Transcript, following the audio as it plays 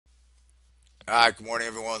All right, good morning,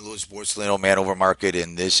 everyone. Louis Borsalino, Man Over Market,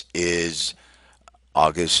 and this is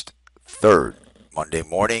August 3rd, Monday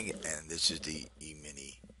morning, and this is the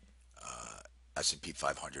E-mini S&P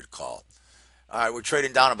 500 call. All right, we're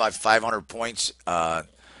trading down about 500 points.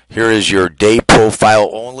 Here is your day profile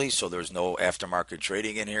only, so there's no aftermarket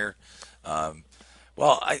trading in here. Um,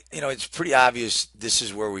 it's pretty obvious this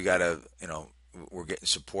is where we got to, we're getting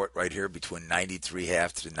support right here between 93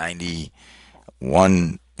 half to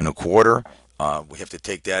 91 and a quarter. We have to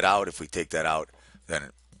take that out. If we take that out,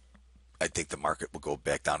 then I think the market will go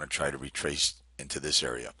back down and try to retrace into this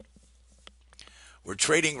area. We're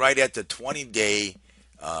trading right at the 20-day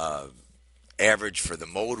average for the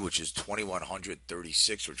mode, which is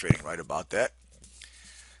 2136. We're trading right about that.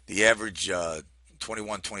 The average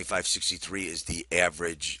 21, 25, 63 is the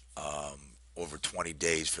average over 20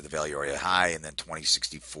 days for the value area high, and then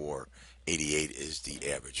 2064.88 is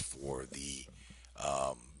the average for the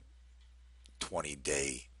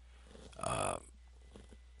 20-day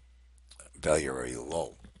value area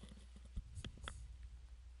low.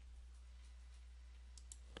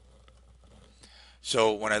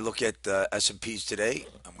 So when I look at S&Ps today,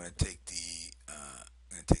 I'm going to take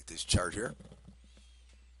this chart here.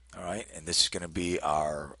 All right, and this is going to be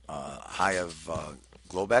our high of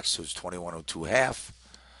Globex, so it's 2102 half.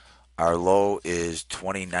 Our low is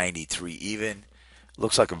 2093 even.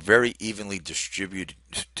 Looks like a very evenly distributed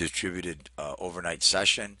overnight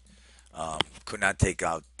session. Could not take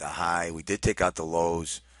out the high. We did take out the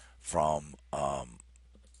lows from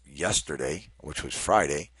yesterday, which was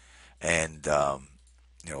Friday, and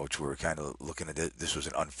which we were kind of looking at. This was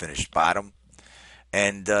an unfinished bottom,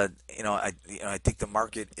 and I think the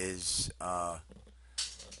market is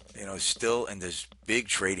still in this big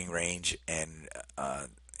trading range, and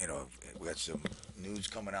we got some news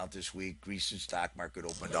coming out this week. Greece's stock market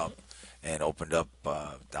opened up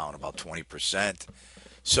down about 20%.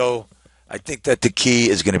 So I think that the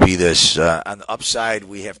key is going to be this. On the upside,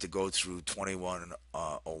 we have to go through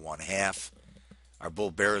 2101 half. Our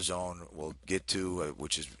bull bear zone we'll get to,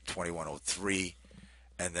 which is 2103,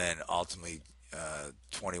 and then ultimately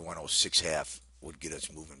 2106 half would get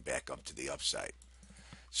us moving back up to the upside.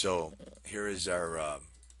 So here is our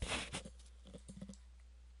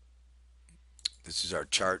this is our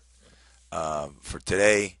chart for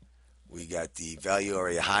today. We got the value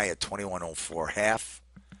area high at 2104 half,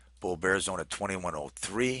 bull bear zone at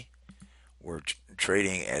 2103. We're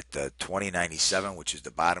trading at 2097, which is the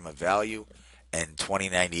bottom of value, and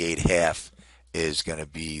 2098 half is going to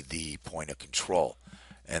be the point of control.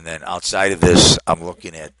 And then outside of this, I'm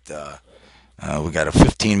looking at we got a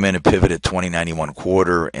 15-minute pivot at 2091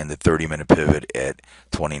 quarter and the 30-minute pivot at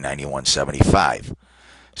 2091.75.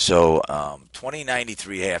 So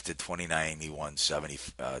 2093 half to 2091 and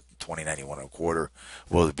a quarter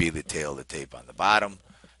will be the tail of the tape on the bottom,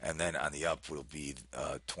 and then on the up will be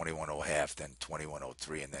 21.0 half, then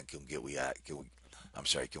 21.03, and then can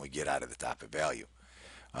we get out of the top of value?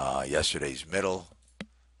 Yesterday's middle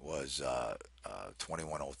was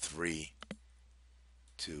 21.03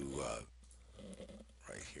 to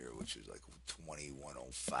right here, which is like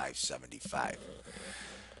 21.0575.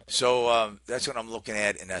 So that's what I'm looking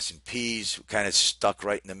at in S&Ps. Kind of stuck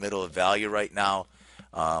right in the middle of value right now.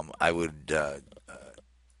 I would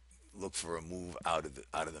look for a move out of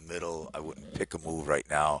the middle. I wouldn't pick a move right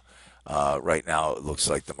now. Right now, it looks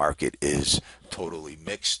like the market is totally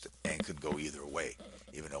mixed and could go either way,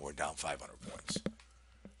 even though we're down 500 points.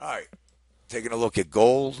 All right, taking a look at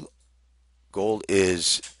gold. Gold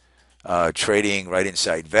is trading right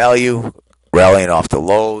inside value, rallying off the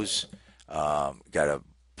lows. Got a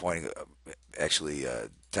point, actually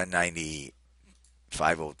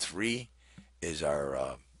 1095.03 is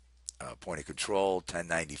our point of control.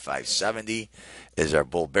 1095.70 is our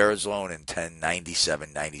bull bear zone, and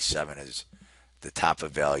 1097.97 is the top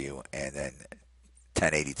of value, and then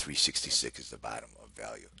 1083.66 is the bottom of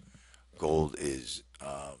value. Gold is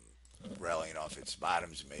rallying off its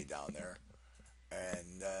bottoms made down there,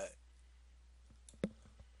 and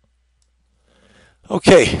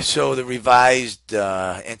okay, so the revised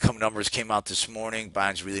income numbers came out this morning.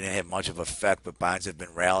 Bonds really didn't have much of an effect, but bonds have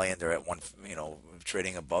been rallying. They're at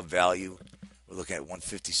trading above value. We're looking at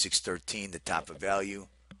 156.13, the top of value.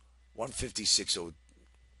 156,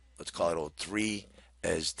 let's call it 03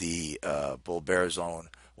 as the bull bear zone.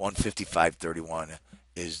 155.31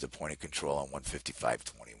 is the point of control, and 155.21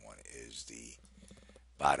 is the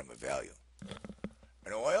bottom of value.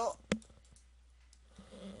 And oil,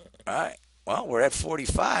 all right. Well, we're at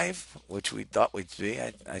 45, which we thought we'd be.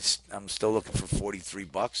 I'm still looking for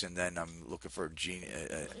 $43, and then I'm looking for a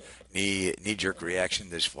knee jerk reaction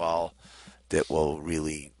this fall that will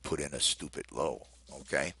really put in a stupid low.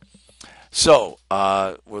 Okay, so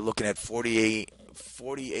we're looking at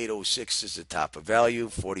 4806 is the top of value,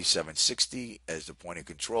 4760 as the point of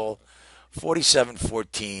control,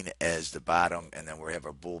 4714 as the bottom, and then we have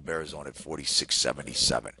our bull bear zone at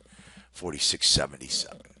 4677.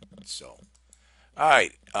 4677. So, all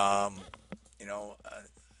right, you know,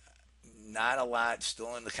 not a lot.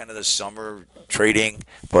 Still in the kind of the summer trading,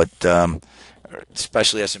 but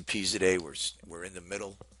especially S&Ps today, we're in the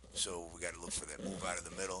middle, so we got to look for that move out of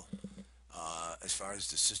the middle. As far as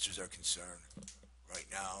the sisters are concerned, right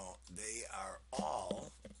now they are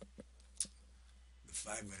all the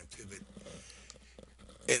 5 minute pivot,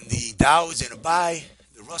 and the Dow's in a buy,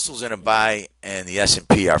 the Russell's in a buy, and the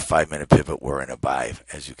S&P, our 5 minute pivot, we're in a buy,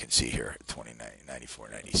 as you can see here,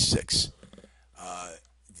 29.94.96.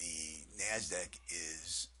 The Nasdaq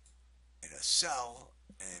is in a sell,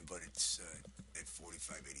 but it's at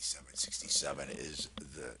 45.87.67 is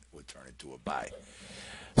the would turn into a buy.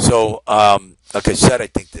 So, like I said, I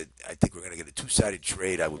think we're going to get a two-sided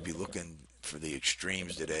trade. I would be looking for the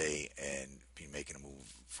extremes today and be making a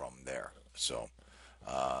move from there. So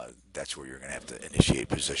that's where you're going to have to initiate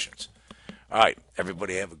positions. All right,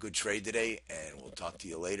 everybody have a good trade today, and we'll talk to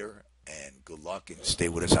you later. And good luck, and stay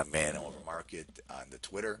with us on Man Over Market on the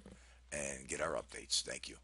Twitter, and get our updates. Thank you.